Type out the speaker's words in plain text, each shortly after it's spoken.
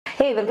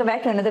Hey, welcome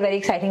back to another very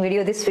exciting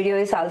video. This video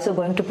is also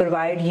going to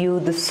provide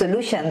you the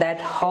solution that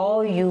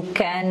how you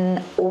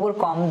can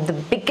overcome the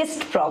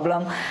biggest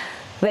problem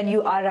when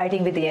you are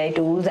writing with AI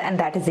tools, and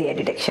that is AI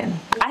detection.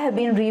 I have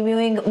been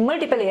reviewing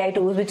multiple AI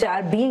tools which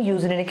are being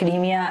used in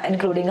academia,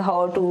 including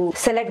how to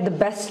select the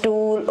best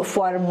tool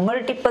for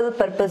multiple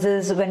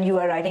purposes when you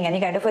are writing any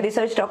kind of a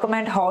research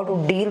document, how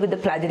to deal with the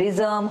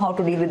plagiarism, how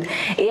to deal with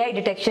AI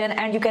detection,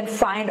 and you can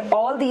find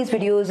all these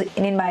videos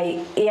in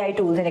my AI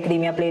tools in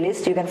academia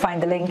playlist. You can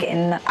find the link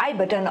in I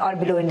button or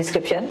below in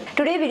description.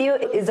 Today's video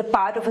is a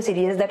part of a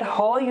series that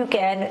how you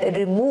can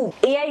remove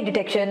AI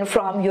detection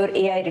from your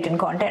AI written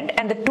content,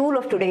 and the tool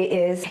of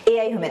today is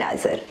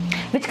AIHumanizer,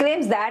 which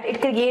claims that it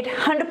can create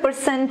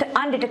 100%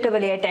 undetectable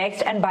AI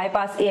text and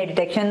bypass AI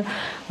detection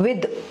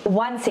with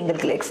one single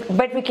click.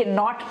 But we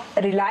cannot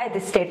rely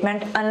this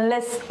statement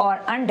unless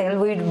or until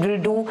we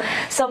will do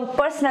some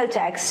personal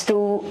checks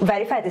to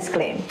verify this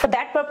claim. For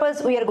that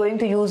purpose, we are going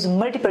to use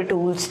multiple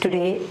tools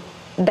today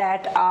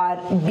that are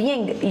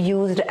being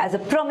used as a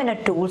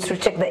prominent tools to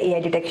check the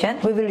AI detection.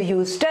 We will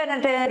use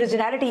Detector,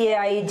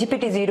 Originality.ai,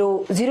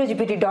 GPTZero,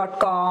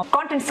 ZeroGPT.com,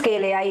 Content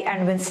Scale AI,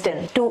 and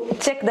Winston to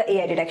check the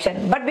AI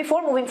detection. But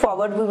before moving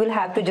forward, we will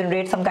have to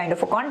generate some kind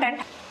of a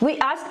content. We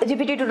asked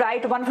GPT to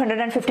write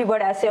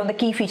 150-word essay on the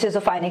key features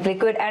of ionic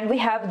liquid, and we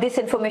have this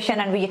information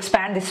and we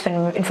expand this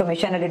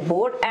information a little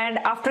more. And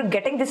after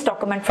getting this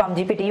document from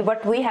GPT,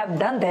 what we have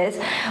done is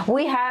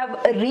we have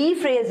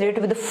rephrased it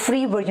with the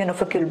free version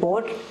of a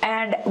QuillBot,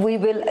 and we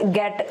will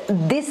get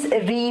this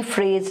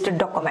rephrased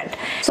document.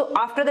 So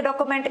after the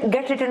document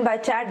gets written by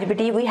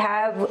ChatGPT, we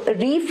have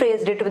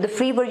rephrased it with the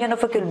free version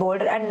of a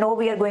QuillBot, and now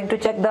we are going to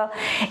check the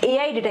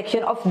AI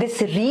detection of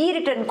this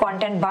rewritten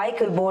content by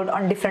QuillBot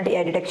on different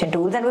AI detection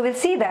tools. And we will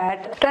see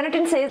that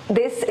Turnitin says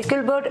this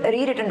QuillBot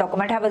rewritten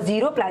document have a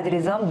zero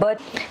plagiarism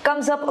but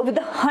comes up with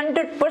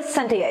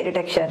 100% AI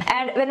detection.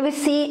 And when we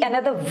see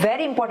another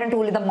very important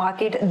tool in the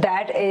market,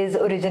 that is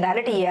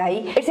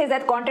Originality.ai, it says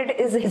that content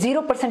is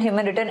 0%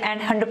 human written and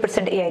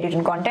 100% AI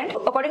written content.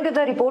 According to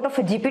the report of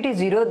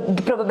GPTZero,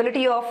 the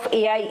probability of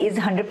AI is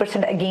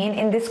 100% again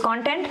in this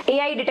content.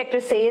 AI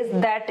Detector says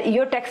that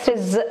your text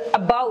is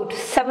about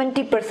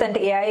 70%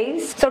 AI.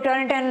 So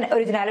Turnitin,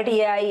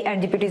 Originality.ai,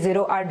 and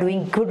GPTZero are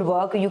doing good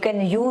work. You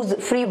can use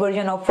free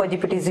version of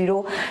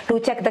GPTZero to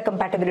check the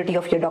compatibility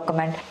of your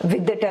document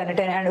with the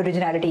Turnitin and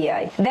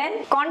Originality.ai.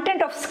 Then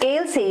content of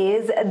scale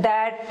says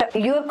that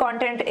your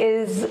content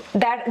is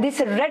that this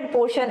red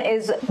portion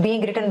is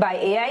being written by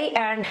AI,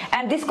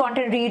 and this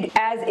content read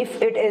as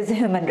if it is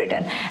human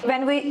written.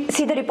 When we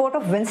see the report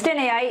of Winston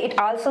AI, it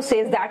also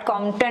says that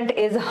content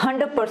is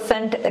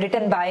 100%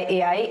 written by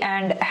AI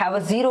and have a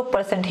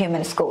 0%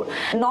 human score.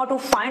 Now to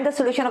find the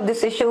solution of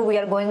this issue, we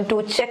are going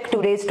to check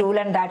today's tool,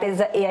 and that is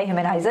the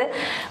AIHumanizer.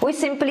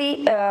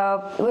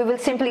 We will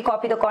simply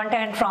copy the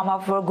content from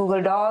our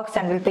Google Docs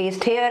and we'll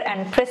paste here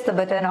and press the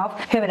button of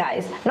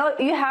Humanize. Now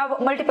you have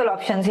multiple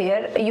options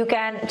here. You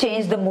can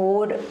change the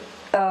mode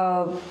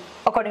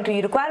according to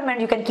your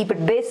requirement. You can keep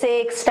it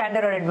basic,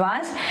 standard, or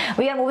advanced.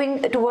 We are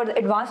moving towards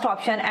advanced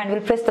option and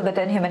we'll press the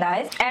button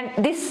Humanize. And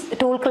this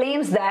tool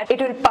claims that it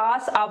will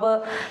pass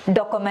our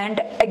document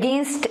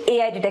against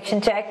AI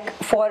detection check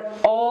for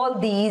all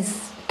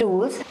these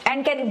tools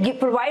and can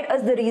provide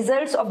us the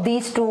results of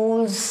these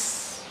tools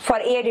for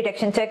AI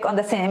detection check on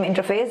the same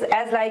interface,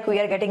 as like we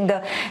are getting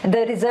the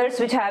results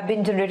which have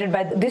been generated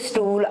by this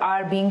tool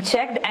are being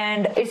checked,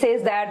 and it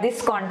says that this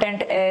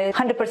content is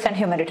 100%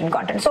 human written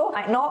content. So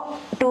I know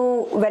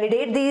to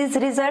validate these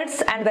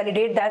results and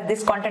validate that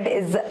this content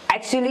is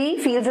actually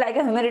feels like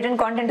a human written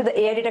content to the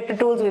AI detector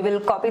tools, we will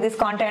copy this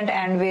content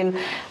and we'll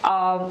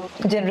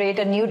generate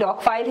a new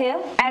doc file here.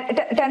 And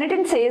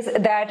Turnitin says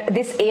that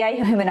this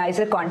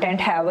AIHumanizer content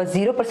have a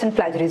 0%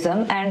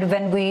 plagiarism, and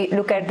when we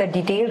look at the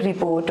detailed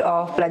report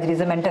of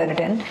plagiarism and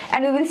Turnitin,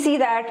 and we will see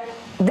that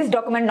this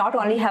document not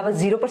only have a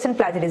 0%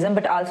 plagiarism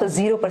but also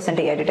 0%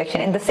 AI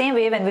detection. In the same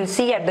way, when we'll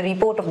see at the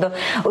report of the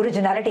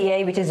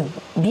Originality.ai, which is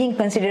being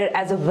considered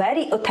as a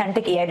very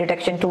authentic AI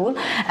detection tool,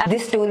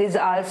 this tool is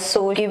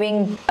also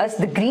giving us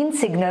the green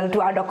signal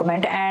to our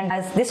document, and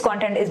as this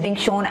content is being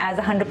shown as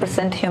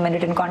 100% human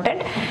written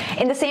content.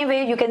 In the same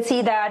way, you can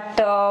see that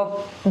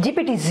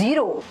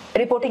GPTZero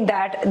reporting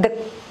that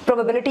the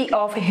probability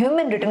of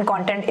human written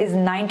content is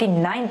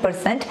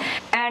 99%,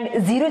 and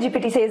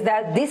ZeroGPT says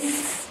that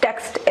this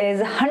text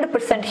is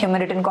 100% human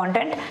written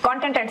content.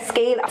 Content and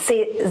Scale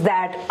says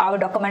that our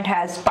document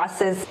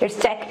passes its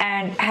check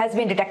and has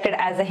been detected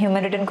as a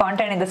human written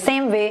content. In the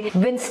same way,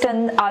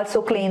 Winston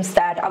also claims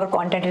that our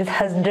content is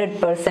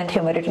 100%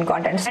 human written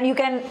content. And you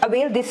can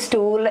avail this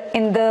tool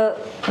in the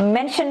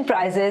mentioned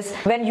prices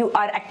when you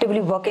are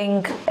actively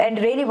working and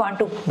really want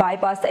to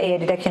bypass the AI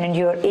detection in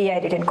your AI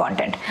written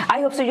content.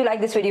 I hope so you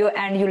like this video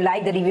and you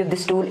like the review of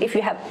this tool. If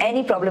you have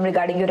any problem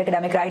regarding your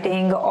academic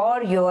writing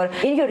or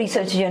in your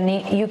research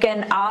journey, you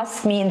can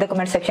ask me in the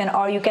comment section,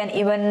 or you can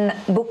even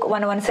book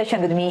one-on-one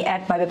session with me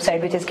at my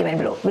website, which is given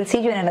below. We'll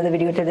see you in another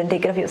video. Till then,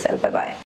 take care of yourself. Bye bye.